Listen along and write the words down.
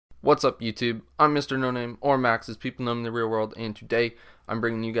What's up, YouTube? I'm Mr. No Name, or Max as people know him in the real world, and today I'm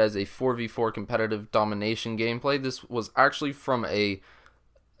bringing you guys a 4v4 competitive domination gameplay. This was actually from a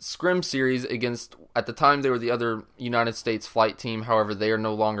scrim series against, at the time, they were the other United States flight team. However, they are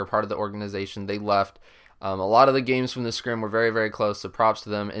no longer part of the organization. They left. A lot of the games from the scrim were very, very close, so props to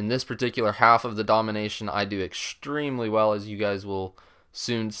them. In this particular half of the domination, I do extremely well, as you guys will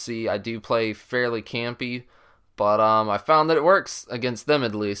soon see. I do play fairly campy, but I found that it works against them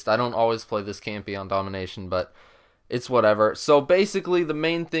at least. I don't always play this campy on domination, but it's whatever. So basically, the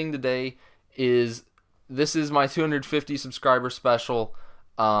main thing today is this is my 250 subscriber special,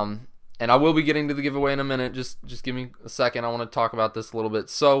 and I will be getting to the giveaway in a minute. Just give me a second. I want to talk about this a little bit.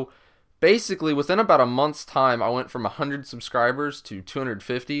 So basically, within about a month's time, I went from 100 subscribers to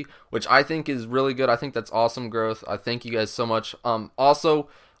 250, which I think is really good. I think that's awesome growth. I thank you guys so much. Also,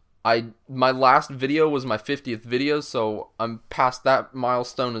 my last video was my 50th video, so I'm past that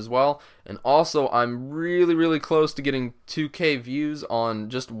milestone as well. And also, I'm really close to getting 2K views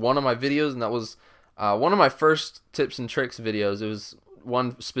on just one of my videos, and that was one of my first tips and tricks videos. It was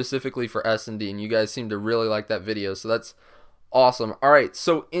one specifically for S&D, and you guys seem to really like that video, so that's awesome. Alright,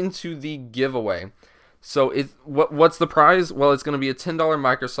 so into the giveaway. So what's the prize? Well, it's going to be a $10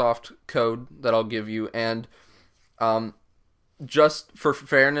 Microsoft code that I'll give you, and just for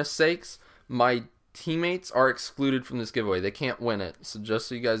fairness sakes, my teammates are excluded from this giveaway. They can't win it. So just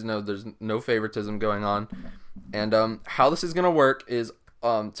so you guys know, there's no favoritism going on. And how this is going to work is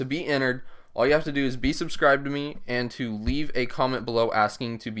to be entered, all you have to do is be subscribed to me and to leave a comment below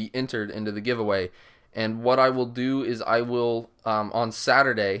asking to be entered into the giveaway. And what I will do is I will, on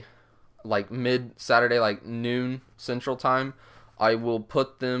Saturday, like mid-Saturday, like noon Central Time, I will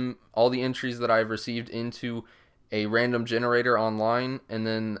put all the entries that I've received into a random generator online, and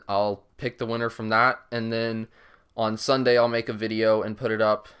then I'll pick the winner from that, and then on Sunday I'll make a video and put it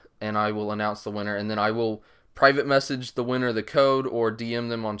up, and I will announce the winner, and then I will private message the winner the code or DM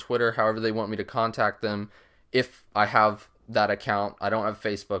them on Twitter, however they want me to contact them, if I have that account. I don't have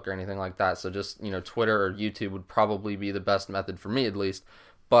Facebook or anything like that, so just, Twitter or YouTube would probably be the best method for me, at least.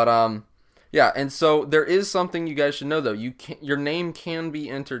 But yeah, and so there is something you guys should know, though. Your name can be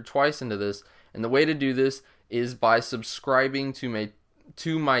entered twice into this, and the way to do this is by subscribing to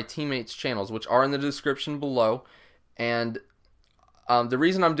my teammates' channels, which are in the description below. And the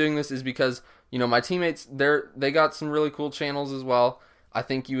reason I'm doing this is because, my teammates, they got some really cool channels as well. I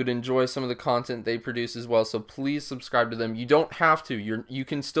think you would enjoy some of the content they produce as well, so please subscribe to them. You don't have to. You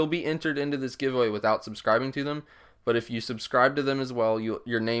can still be entered into this giveaway without subscribing to them, but if you subscribe to them as well,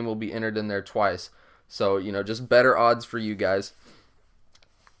 your name will be entered in there twice. So, just better odds for you guys.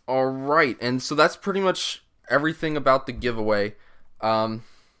 Alright, and so that's pretty much everything about the giveaway.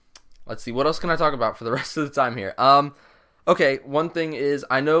 Let's see, what else can I talk about for the rest of the time here? Okay, one thing is,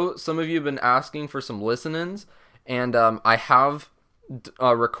 I know some of you have been asking for some listen-ins, and I have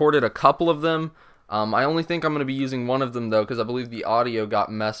recorded a couple of them. I only think I'm going to be using one of them, though, because I believe the audio got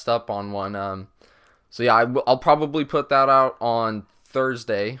messed up on one. So yeah, I'll probably put that out on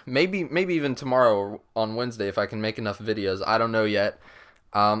Thursday, maybe even tomorrow or on Wednesday if I can make enough videos. I don't know yet.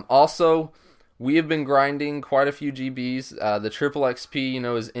 Also, we have been grinding quite a few GBs. The triple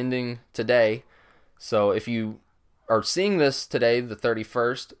XP, is ending today. So if you are seeing this today, the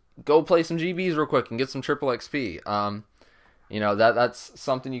 31st, go play some GBs real quick and get some triple XP. That's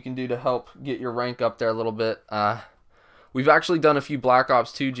something you can do to help get your rank up there a little bit. We've actually done a few Black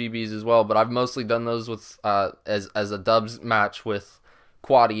Ops 2 GBs as well, but I've mostly done those with as a dubs match with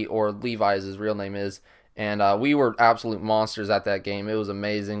Quaddy, or Levi as his real name is. And we were absolute monsters at that game. It was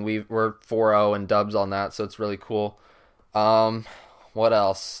amazing. We're 4-0 and dubs on that, so it's really cool. What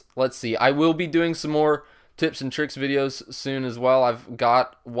else? Let's see. I will be doing some more tips and tricks videos soon as well. I've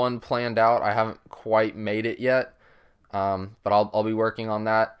got one planned out. I haven't quite made it yet, but I'll be working on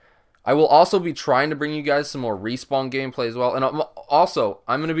that. I will also be trying to bring you guys some more Respawn gameplay as well. And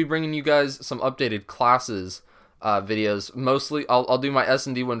I'm going to be bringing you guys some updated classes videos. Mostly, I'll do my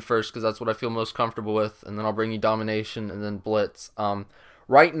S&D one first because that's what I feel most comfortable with, and then I'll bring you Domination and then Blitz.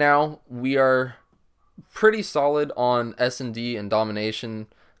 Right now, we are pretty solid on S&D and Domination.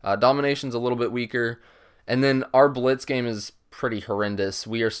 Domination's a little bit weaker, and then our Blitz game is pretty horrendous.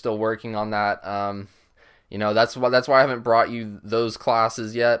 We are still working on that. That's why I haven't brought you those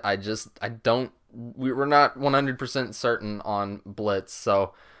classes yet. We're not 100% certain on Blitz,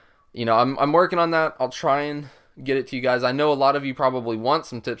 so I'm working on that. I'll try and get it to you guys. I know a lot of you probably want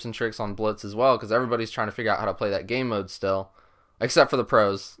some tips and tricks on Blitz as well, because everybody's trying to figure out how to play that game mode still, except for the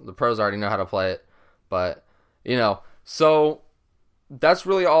pros. The pros already know how to play it, but so that's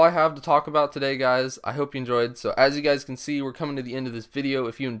really all I have to talk about today, guys. I hope you enjoyed. So as you guys can see, we're coming to the end of this video.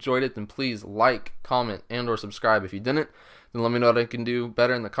 If you enjoyed it, then please like, comment, and or subscribe. If you didn't, then let me know what I can do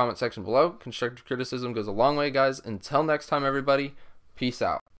better in the comment section below. Constructive criticism goes a long way, guys. Until next time, everybody, peace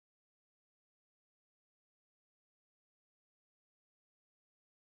out.